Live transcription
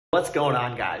What's going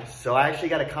on, guys? So I actually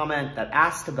got a comment that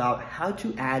asked about how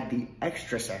to add the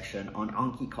extra section on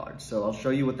Anki cards. So I'll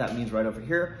show you what that means right over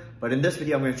here. But in this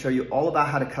video, I'm going to show you all about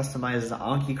how to customize the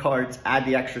Anki cards, add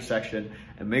the extra section,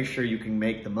 and make sure you can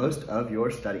make the most of your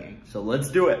studying. So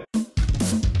let's do it.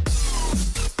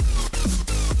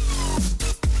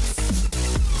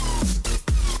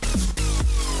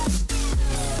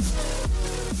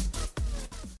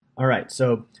 All right,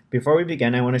 so before we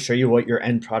begin, I want to show you what your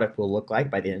end product will look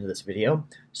like by the end of this video.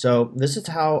 So this is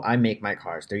how I make my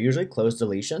cards. They're usually closed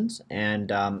deletions,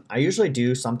 and I usually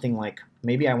do something like,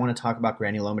 maybe I want to talk about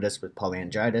granulomatous with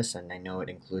polyangiitis, and I know it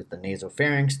includes the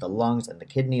nasopharynx, the lungs, and the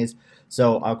kidneys.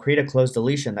 So I'll create a closed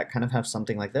deletion that kind of has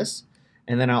something like this.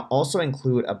 And then I'll also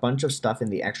include a bunch of stuff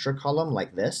in the extra column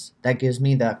like this. That gives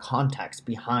me the context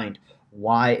behind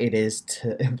why it is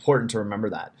important to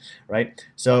remember that, right?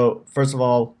 So first of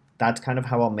all, that's kind of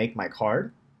how I'll make my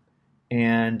card.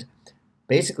 And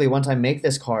basically, once I make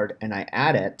this card and I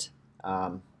add it,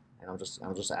 and I'll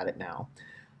just add it now.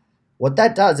 What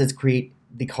that does is create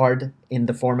the card in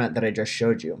the format that I just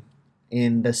showed you,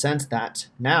 in the sense that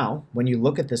now, when you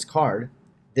look at this card,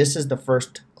 this is the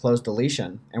first closed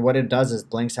deletion, and what it does is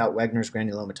blanks out Wegener's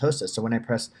granulomatosis. So when I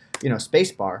press,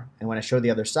 spacebar, and when I show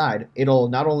the other side, it'll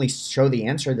not only show the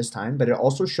answer this time, but it'll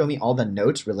also show me all the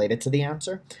notes related to the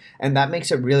answer, and that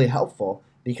makes it really helpful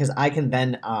because I can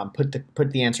then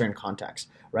put the answer in context,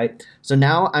 right? So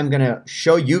now I'm gonna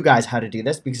show you guys how to do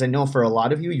this because I know for a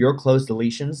lot of you, your closed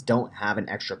deletions don't have an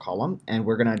extra column, and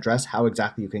we're gonna address how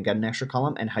exactly you can get an extra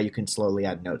column and how you can slowly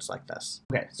add notes like this.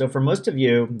 Okay, so for most of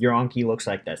you, your Anki looks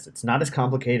like this. It's not as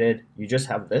complicated. You just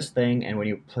have this thing, and when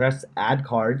you press add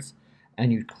cards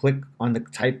and you click on the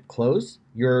type close,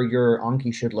 your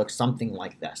Anki should look something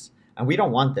like this. And we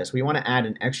don't want this. We want to add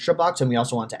an extra box, and we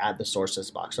also want to add the sources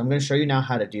box. So I'm going to show you now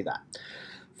how to do that.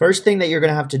 First thing that you're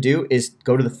going to have to do is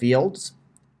go to the fields.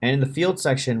 And in the field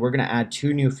section, we're going to add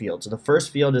two new fields. So the first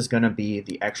field is going to be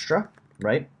the extra,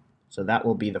 right? So that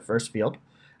will be the first field.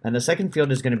 And the second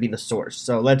field is going to be the source.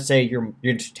 So let's say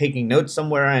you're taking notes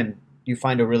somewhere and you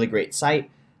find a really great site.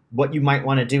 What you might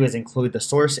want to do is include the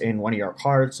source in one of your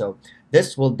cards. So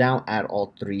this will now add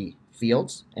all three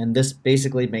fields, and this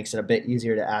basically makes it a bit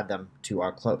easier to add them to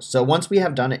our close. So once we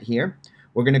have done it here,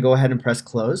 we're going to go ahead and press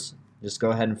close. Just go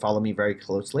ahead and follow me very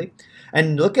closely.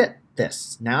 And look at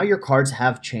this. Now your cards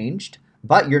have changed,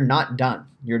 but you're not done.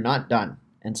 You're not done.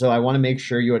 And so I want to make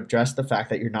sure you address the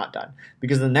fact that you're not done,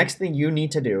 because the next thing you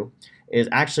need to do is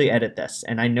actually edit this.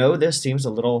 And I know this seems a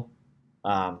little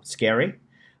scary,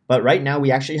 but right now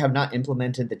we actually have not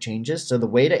implemented the changes. So the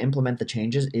way to implement the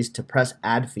changes is to press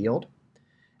add field.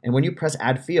 And when you press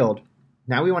add field,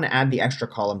 now we want to add the extra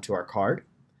column to our card.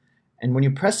 And when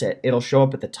you press it, it'll show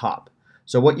up at the top.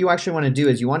 So what you actually want to do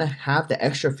is you want to have the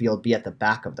extra field be at the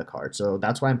back of the card. So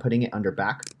that's why I'm putting it under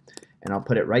back, and I'll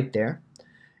put it right there.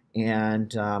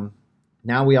 And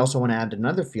now we also want to add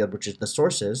another field, which is the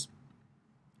sources.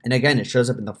 And again, it shows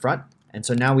up in the front. And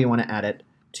so now we want to add it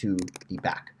to the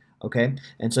back. Okay.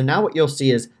 And so now what you'll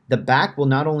see is the back will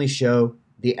not only show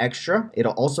the extra,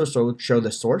 it'll also show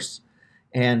the source.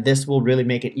 And this will really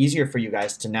make it easier for you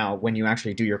guys to now, when you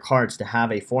actually do your cards, to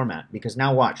have a format. Because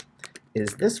now watch,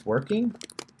 is this working?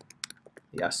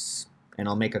 Yes. And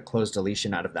I'll make a closed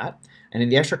deletion out of that. And in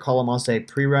the extra column, I'll say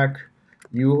prereq,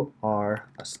 you are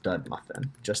a stud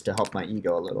muffin, just to help my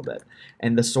ego a little bit.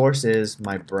 And the source is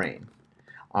my brain.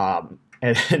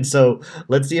 And so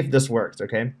let's see if this works,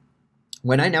 okay?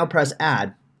 When I now press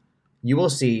add, you will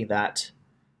see that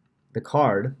the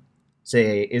card,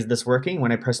 say, is this working?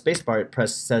 When I press spacebar, it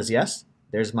says yes.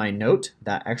 There's my note,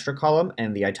 that extra column,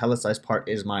 and the italicized part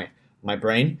is my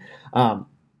brain.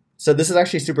 So this is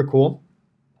actually super cool.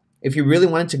 If you really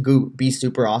wanted to be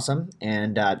super awesome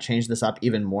and change this up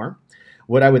even more,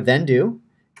 what I would then do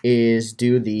is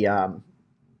do the,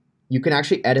 you can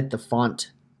actually edit the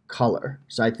font color.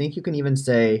 So I think you can even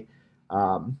say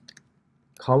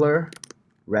color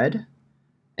red,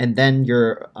 and then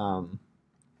your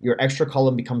extra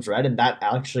column becomes red, and that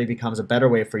actually becomes a better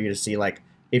way for you to see like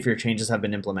if your changes have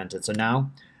been implemented. So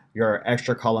now your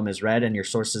extra column is red and your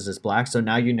sources is black. So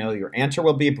now you know your answer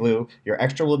will be blue, your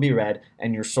extra will be red,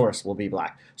 and your source will be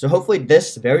black. So hopefully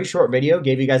this very short video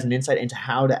gave you guys an insight into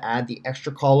how to add the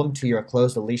extra column to your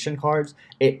closed deletion cards.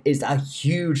 It is a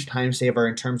huge time saver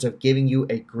in terms of giving you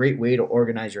a great way to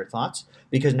organize your thoughts,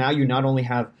 because now you not only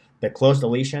have the closed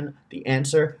deletion, the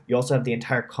answer, you also have the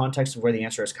entire context of where the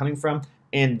answer is coming from,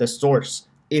 and the source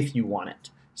if you want it.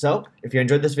 So if you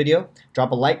enjoyed this video,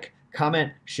 drop a like,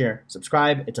 comment, share,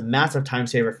 subscribe. It's a massive time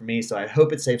saver for me, so I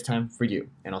hope it saves time for you.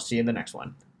 And I'll see you in the next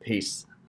one. Peace.